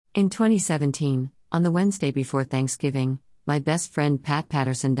In 2017, on the Wednesday before Thanksgiving, my best friend Pat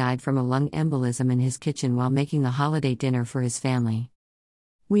Patterson died from a lung embolism in his kitchen while making the holiday dinner for his family.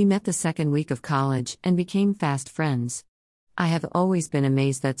 We met the second week of college and became fast friends. I have always been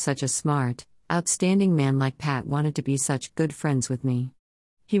amazed that such a smart, outstanding man like Pat wanted to be such good friends with me.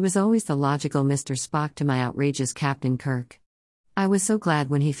 He was always the logical Mr. Spock to my outrageous Captain Kirk. I was so glad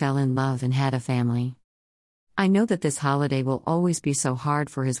when he fell in love and had a family. I know that this holiday will always be so hard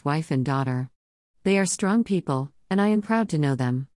for his wife and daughter. They are strong people, and I am proud to know them.